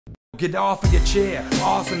get off of your chair.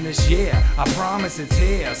 Awesome this year, I promise it's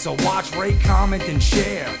here. So watch, rate, comment, and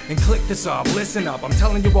share. And click the sub, listen up. I'm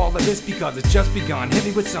telling you all of this because it's just begun. Hit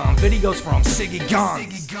me with some videos from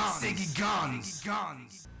SiggyGuns.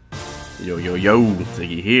 Yo,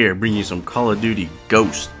 Siggy here, bringing you some Call of Duty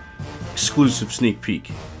Ghosts exclusive sneak peek.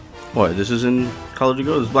 What, this is in Call of Duty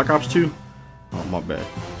Ghosts? Black Ops 2? Oh, my bad.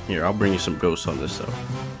 Here, I'll bring you some ghosts on this though.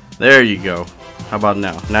 There you go. How about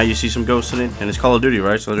now? Now you see some ghosts in it, and it's Call of Duty,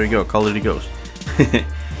 right? So there you go, Call of Duty Ghosts.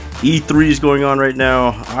 E3 is going on right now.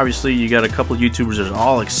 Obviously, you got a couple YouTubers that are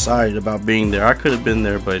all excited about being there. I could have been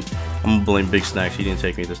there, but I'm gonna blame Big Snacks. He didn't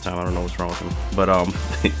take me this time. I don't know what's wrong with him. But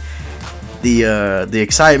the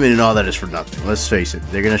excitement and all that is for nothing. Let's face it.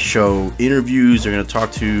 They're gonna show interviews. They're gonna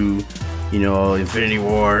talk to, you know, Infinity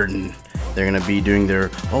Ward, and they're gonna be doing their,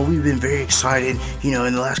 oh, we've been very excited, you know,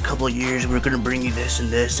 in the last couple of years we're gonna bring you this and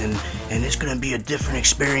this, and it's gonna be a different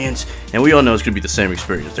experience. And we all know it's gonna be the same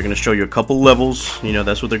experience. They're gonna show you a couple levels, you know,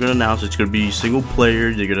 that's what they're gonna announce. It's gonna be single player,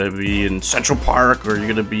 you're gonna be in Central Park, or you're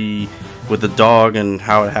gonna be with the dog and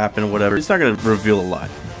how it happened, whatever. It's not gonna reveal a lot.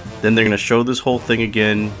 Then they're gonna show this whole thing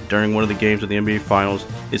again during one of the games of the NBA Finals.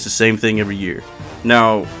 It's the same thing every year.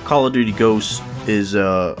 Now, Call of Duty Ghosts is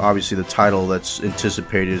obviously the title that's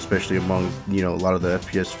anticipated, especially among, you know, a lot of the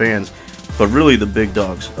FPS fans. But really, the big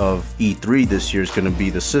dogs of E3 this year is going to be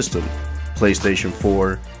the system, PlayStation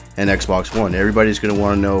 4 and Xbox One. Everybody's going to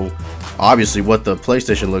want to know, obviously, what the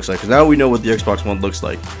PlayStation looks like, because now we know what the Xbox One looks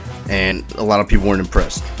like, and a lot of people weren't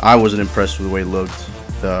impressed. I wasn't impressed with the way it looked.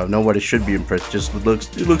 Nobody should be impressed. Just it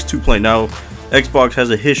looks too plain. Now, Xbox has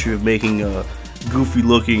a history of making goofy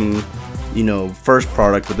looking, you know, first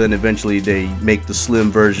product, but then eventually they make the slim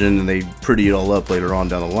version and they pretty it all up later on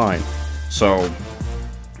down the line. So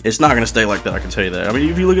it's not gonna stay like that, I can tell you that. I mean,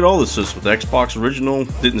 if you look at all the systems, the Xbox original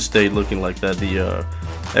didn't stay looking like that. The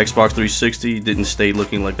Xbox 360 didn't stay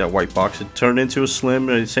looking like that white box. It turned into a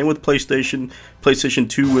slim. Same with PlayStation. PlayStation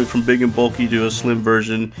 2 went from big and bulky to a slim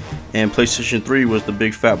version, and PlayStation 3 was the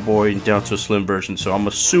big fat boy down to a slim version. So I'm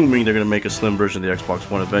assuming they're gonna make a slim version of the Xbox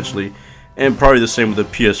One eventually. And probably the same with the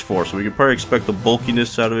PS4, so we can probably expect the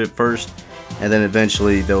bulkiness out of it first, and then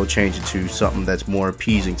eventually they'll change it to something that's more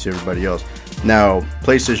appeasing to everybody else. Now,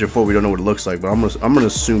 PlayStation 4, we don't know what it looks like, but I'm gonna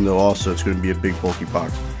assume though also it's gonna be a big bulky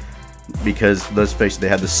box, because let's face it, they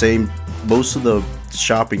had the same, most of the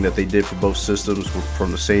shopping that they did for both systems were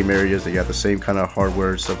from the same areas. They got the same kind of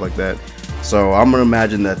hardware and stuff like that. So I'm gonna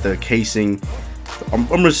imagine that the casing, I'm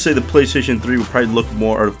going to say the PlayStation 3 would probably look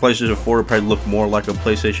more, or the PlayStation 4 would probably look more like a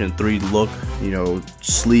PlayStation 3 look, you know,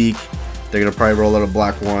 sleek. They're going to probably roll out a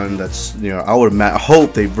black one that's, you know, I would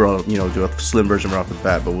hope they brought, you know, do a slim version right off the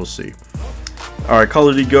bat, but we'll see. Alright, Call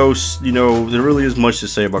of Duty Ghosts, you know, there really is much to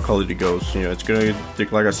say about Call of Duty Ghosts. You know, it's going to,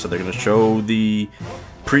 like I said, they're going to show the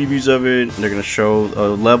previews of it, they're going to show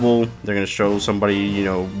a level, they're going to show somebody, you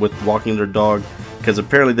know, with walking their dog, because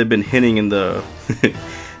apparently they've been hinting in the,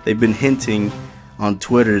 they've been hinting on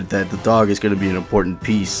Twitter that the dog is going to be an important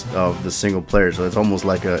piece of the single player. So it's almost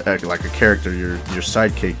like a character, your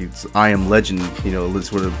sidekick. It's I Am Legend, you know,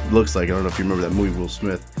 that's what it looks like. I don't know if you remember that movie, Will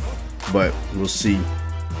Smith, but we'll see.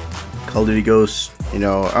 Call of Duty Ghosts, you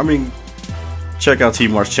know, I mean, check out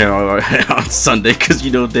TheDreamCrusher's channel on Sunday, because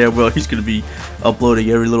you know damn well he's going to be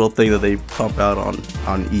uploading every little thing that they pump out on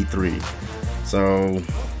E3. So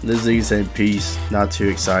this is the same piece. Not too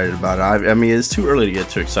excited about it. I mean, it's too early to get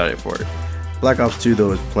too excited for it. Black Ops 2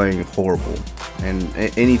 though is playing horrible, and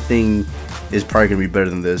anything is probably going to be better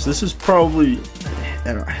than this. This is probably,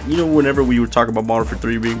 you know, whenever we would talk about Modern Warfare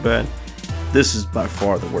 3 being bad, this is by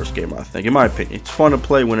far the worst game, I think, in my opinion. It's fun to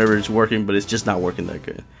play whenever it's working, but it's just not working that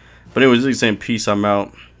good. But anyways, this is the same piece. I'm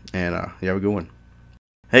out, and yeah, have a good one.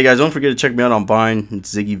 Hey guys, don't forget to check me out on Vine.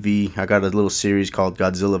 It's Siggyv. I got a little series called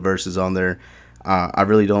Godzilla Versus on there. I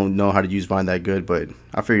really don't know how to use Vine that good, but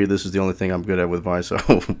I figured this is the only thing I'm good at with Vine, so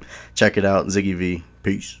check it out. Siggyv.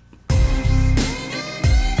 Peace.